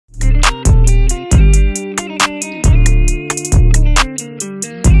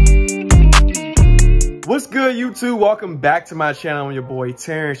What's good, YouTube? Welcome back to my channel. I'm your boy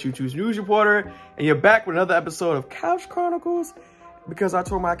Terrence, YouTube's news reporter, and you're back with another episode of Couch Chronicles because I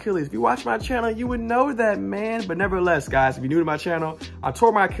tore my Achilles. If you watch my channel, you would know that, man. But nevertheless, guys, if you're new to my channel, I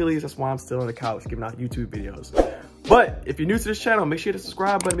tore my Achilles. That's why I'm still on the couch giving out YouTube videos. But if you're new to this channel, make sure to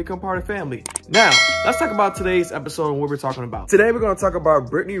subscribe button and become part of the family. Now, let's talk about today's episode and what we're talking about. Today, we're going to talk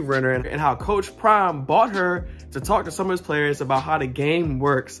about Brittany Renner and how Coach Prime bought her to talk to some of his players about how the game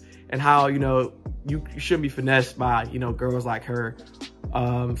works and how, you know, you shouldn't be finessed by, you know, girls like her.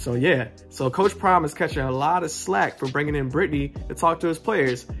 So Coach Prime is catching a lot of slack for bringing in Brittany to talk to his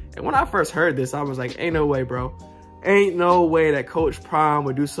players. And when I first heard this, I was like, ain't no way, bro. Ain't no way that Coach Prime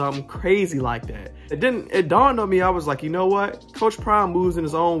would do something crazy like that. It dawned on me, I was like, you know what? Coach Prime moves in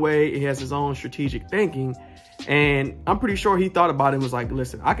his own way. He has his own strategic thinking. And I'm pretty sure he thought about it and was like,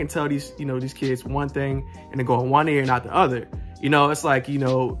 listen, I can tell these, you know, these kids one thing and then go in one ear and not the other. You know, it's like, you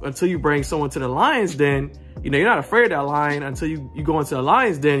know, until you bring someone to the lion's den, you know, you're not afraid of that lion until you go into the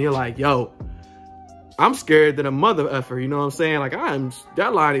lion's den. You're like, yo, I'm scared than a mother effer. You know what I'm saying? Like,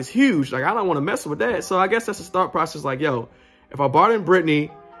 that lion is huge. Like, I don't want to mess with that. So I guess that's the start process. Like, yo, if I brought in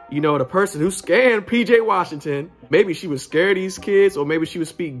Brittany, you know, the person who scanned PJ Washington, maybe she would scare these kids or maybe she would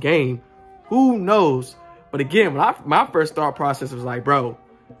speak game. Who knows? But again, my first thought process was like, bro,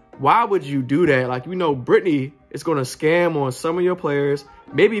 why would you do that? Like, you know, Brittany is going to scam on some of your players,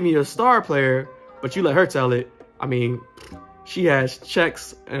 maybe even your star player, but you let her tell it. I mean, she has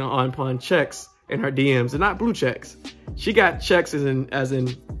checks and upon checks in her DMs, and not blue checks. She got checks as in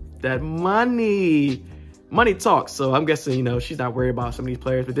that money talks. So I'm guessing, you know, she's not worried about some of these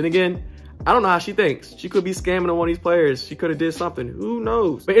players. But then again, I don't know how she thinks. She could be scamming on one of these players. She could have did something. Who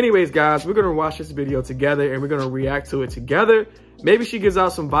knows? But anyways, guys, we're going to watch this video together and we're going to react to it together. Maybe she gives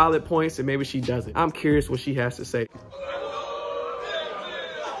out some valid points and maybe she doesn't. I'm curious what she has to say.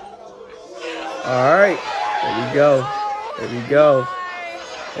 All right. There we go. There we go.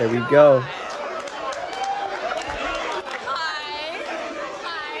 There we go.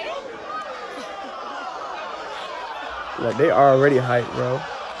 Like, they are already hyped, bro.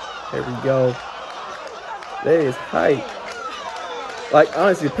 There we go. There is hype. Like,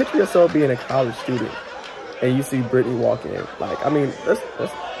 honestly, picture yourself being a college student and you see Brittany walk in. Like, I mean, let's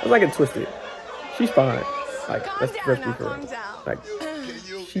not get twisted. She's fine. Like, let's be fair. Like,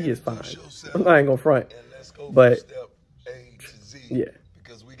 she is fine. I'm not even gonna front. But yeah.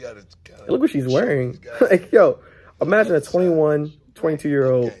 Look what she's wearing. Like, yo, imagine a 21,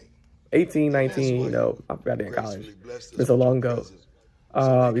 22-year-old, 18, 19, you know, I forgot they're in college. It's so long ago.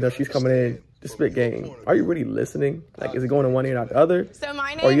 You know, she's coming in to spit game. Are you really listening? Like, is it going in one ear, not the other? So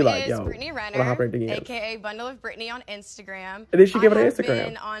my name is Brittany Renner, aka Bundle of Brittany on Instagram. And then she gave it an Instagram. I've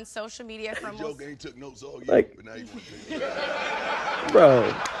been on social media for almost... Like,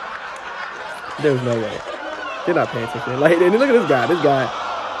 bro, there's no way. They're not paying attention. Like, and look at this guy. This guy,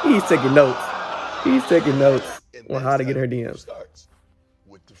 he's taking notes. He's taking notes on how to get her DMs.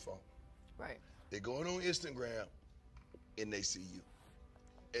 With the phone. Right. They're going on Instagram and they see you.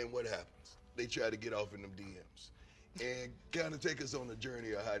 And what happens? They try to get off in them DMs and kind of take us on the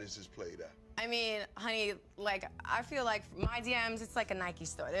journey of how this is played out. I mean, honey, like, I feel like my DMs, it's like a Nike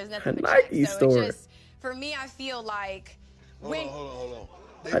store. There's nothing but Nike store. So it's just, for me, I feel like Hold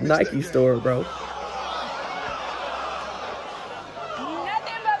on. A Nike store, bro.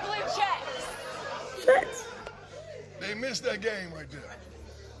 Nothing but blue checks. Checks. They missed that game right there.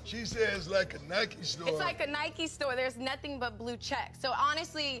 She says like a Nike store. It's like a Nike store. There's nothing but blue checks. So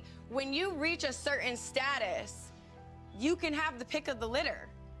honestly, when you reach a certain status, you can have the pick of the litter.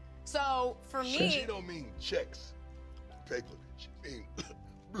 So for me, she don't mean checks, paper. She mean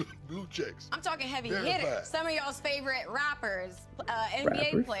blue checks. I'm talking heavy Verified. hitters. Some of y'all's favorite rappers,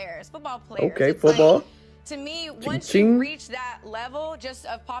 NBA players, football players. Okay, it's football. Like, to me, once you reach that level just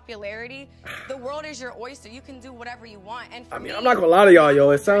of popularity, the world is your oyster. You can do whatever you want. And for me, I'm not gonna lie to y'all, yo.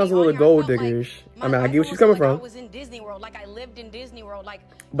 It sounds a little gold diggerish. Like, I mean, I get what she's coming from. I was in Disney World, like I lived in Disney World, like.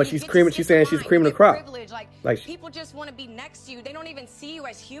 But she's creaming. She's saying she's creaming the crop. Like people just want to be next to you. They don't even see you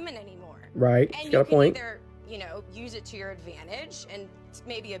as human anymore. Right. And she you got a can point. either, you know, use it to your advantage and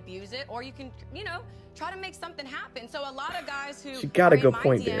maybe abuse it, or you can, you know, try to make something happen. So a lot of guys who she got a good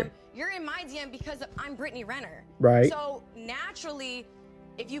point there. You're in my DM because I'm Brittany Renner. Right. So naturally,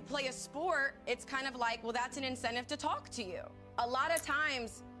 if you play a sport, it's kind of like, well, that's an incentive to talk to you. A lot of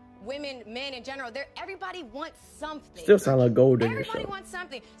times, women, men in general, everybody wants something. Still sound like gold digger. Everybody wants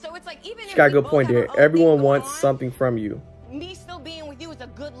something. So it's like, even if she got a good point there. Everyone wants something from you. Me still being with you is a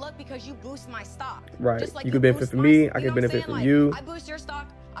good look because you boost my stock. Right. Just like you could benefit from me. I could benefit from you. I boost your stock.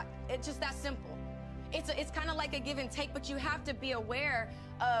 It's just that simple. It's kind of like a give and take, but you have to be aware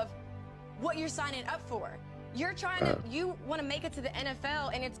of what you're signing up for. You're trying to, you want to make it to the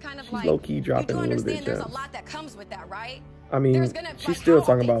NFL, and it's kind of like, low-key dropping you do a little bit, understand there's a Gems. lot that comes with that, right? I mean, There's gonna, she's like, still how-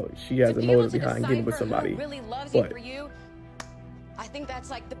 talking about she has to a be able motive to behind getting with decipher who somebody. really loves you But for you. I think that's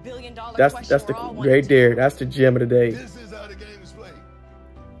like the $1,000,000 that's question the we're all wanting right to there. know. That's the gem of the day. This is how the game is played.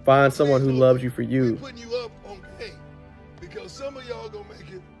 Find someone who loves you for We're you. putting you up on game because some of y'all gonna make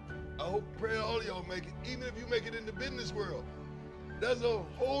it. I hope, pray all of y'all make it. Even if you make it in the business world, that's a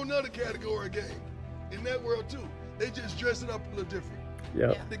whole nother category of game. In that world too, they just dress it up a little different.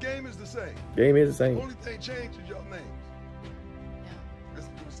 Yep. Yeah. The game is the same. Game is the The same. only thing changed is your names. Yeah. That's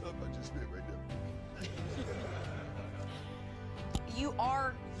the good stuff I just spit right there. You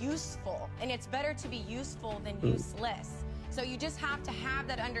are useful, and it's better to be useful than useless. So you just have to have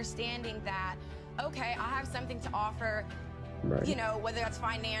that understanding that, okay, I have something to offer, Right. you know, whether that's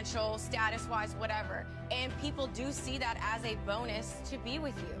financial, status-wise, whatever. And people do see that as a bonus to be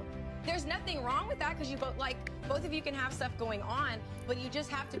with you. There's nothing wrong with that, because you both of you can have stuff going on, but you just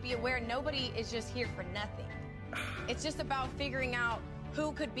have to be aware nobody is just here for nothing. It's just about figuring out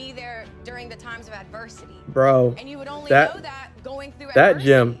who could be there during the times of adversity. Bro, And you would only that- know that going through that adversity.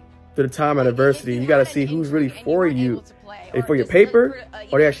 gem through the time of Like, if adversity, you got to had see an who's injury really and for weren't you. able to play, They or for your just paper, for or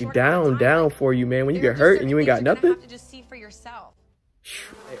even they a actually short amount of time, down like, for you, man. When you there get are hurt just and you ain't certain got things you're nothing. gonna have to just see for yourself.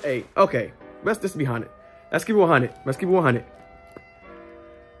 Hey, okay. Let's be 100. Let's keep it 100. Let's keep it 100.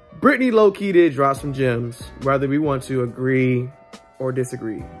 Brittany low-key did drop some gems, whether we want to agree or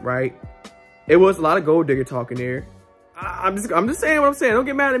disagree, right? It was a lot of gold digger talking there. I'm just saying what I'm saying. Don't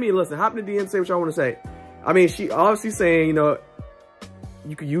get mad at me. Listen, hop in the DM, say what y'all want to say. I mean, she obviously saying, you know,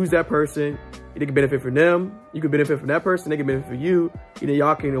 you could use that person. They can benefit from them. You can benefit from that person. They can benefit from you. You know,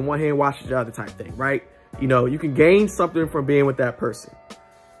 y'all can in one hand wash each other type thing, right? You know, you can gain something from being with that person.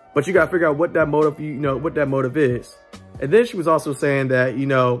 But you got to figure out what that motive, you know, what that motive is. And then she was also saying that, you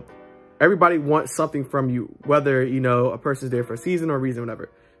know, everybody wants something from you, whether, you know, a person's there for a season or a reason, whatever,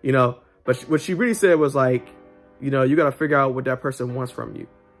 you know. But what she really said was like, you know, you got to figure out what that person wants from you.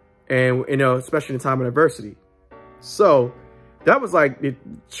 And, you know, especially in the time of adversity. So that was like the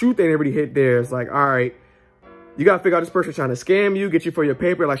true thing that really hit there. It's like, all right, you got to figure out this person trying to scam you, get you for your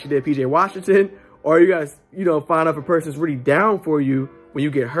paper like she did PJ Washington. Or you got to, you know, find out if a person's really down for you when you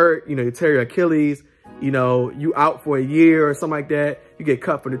get hurt, you know, you tear your Achilles, you know, you out for a year or something like that. You get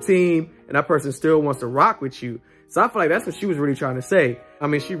cut from the team and that person still wants to rock with you. So I feel like that's what she was really trying to say. I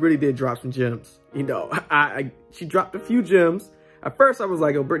mean, she really did drop some gems. You know, she dropped a few gems. At first I was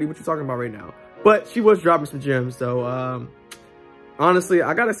like, oh, Brittany, what you talking about right now? But she was dropping some gems. So honestly,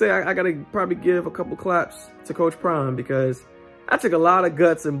 I got to say, I got to probably give a couple claps to Coach Prime, because I took a lot of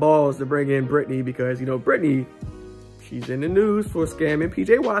guts and balls to bring in Brittany, because, you know, Brittany, she's in the news for scamming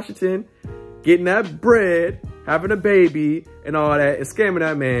PJ Washington, getting that bread, having a baby and all that, and scamming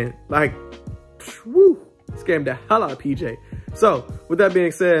that man. Like, woo, scammed the hell out of PJ. So with that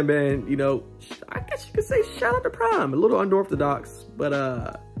being said, man, you know, I guess you could say shout out to Prime. A little unorthodox,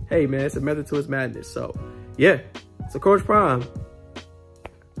 but hey, man, it's a method to his madness. So yeah, so Coach Prime,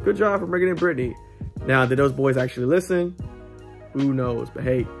 good job for bringing in Brittany. Now, did those boys actually listen? Who knows? But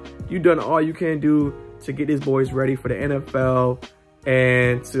hey, you done all you can do to get these boys ready for the NFL,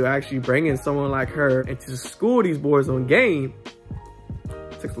 and to actually bring in someone like her and to school these boys on game.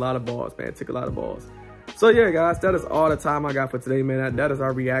 It takes a lot of balls, man. It took a lot of balls. So yeah, guys, that is all the time I got for today, man. That is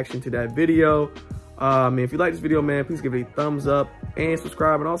our reaction to that video. If you like this video, man, please give it a thumbs up and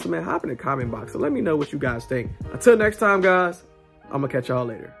subscribe. And also, man, hop in the comment box and let me know what you guys think. Until next time, guys, I'm gonna catch y'all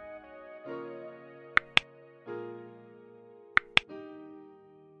later.